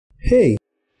Hey,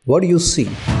 what do you see?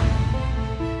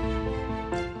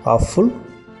 Half full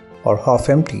or half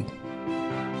empty?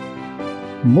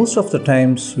 Most of the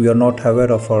times we are not aware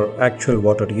of our actual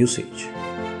water usage.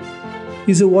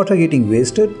 Is the water getting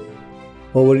wasted,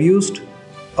 overused,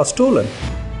 or stolen?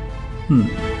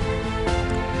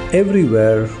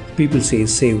 Everywhere people say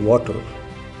save water.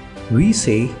 We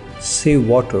say save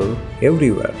water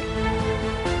everywhere.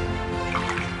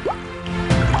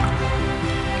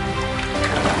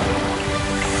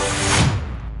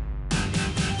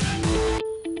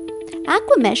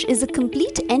 AquaMesh is a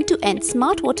complete end-to-end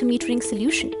smart water metering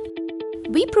solution.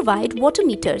 We provide water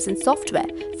meters and software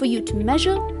for you to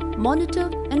measure, monitor,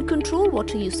 and control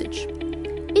water usage.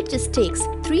 It just takes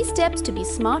 3 steps to be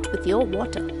smart with your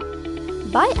water.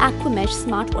 Buy AquaMesh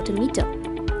Smart Water Meter,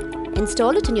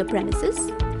 install it in your premises,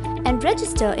 and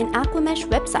register in AquaMesh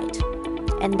website.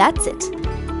 And that's it.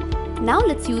 Now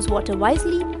let's use water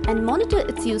wisely and monitor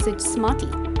its usage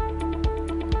smartly.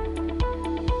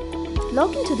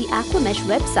 Log into the AquaMesh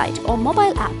website or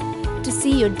mobile app to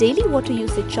see your daily water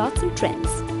usage charts and trends.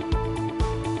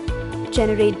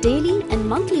 Generate daily and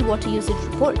monthly water usage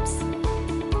reports.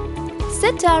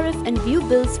 Set tariff and view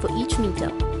bills for each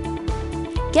meter.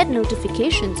 Get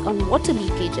notifications on water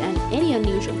leakage and any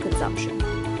unusual consumption.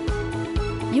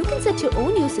 You can set your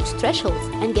own usage thresholds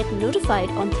and get notified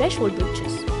on threshold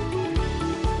breaches.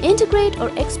 Integrate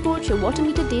or export your water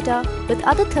meter data with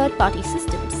other third-party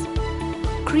systems.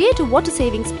 Create a water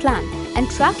savings plan and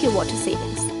track your water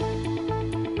savings.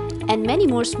 And many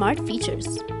more smart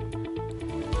features.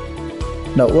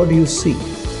 Now what do you see?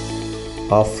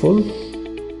 Half full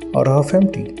or half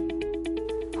empty?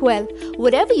 Well,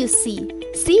 whatever you see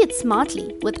it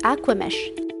smartly with AquaMesh.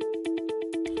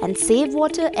 And save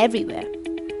water everywhere.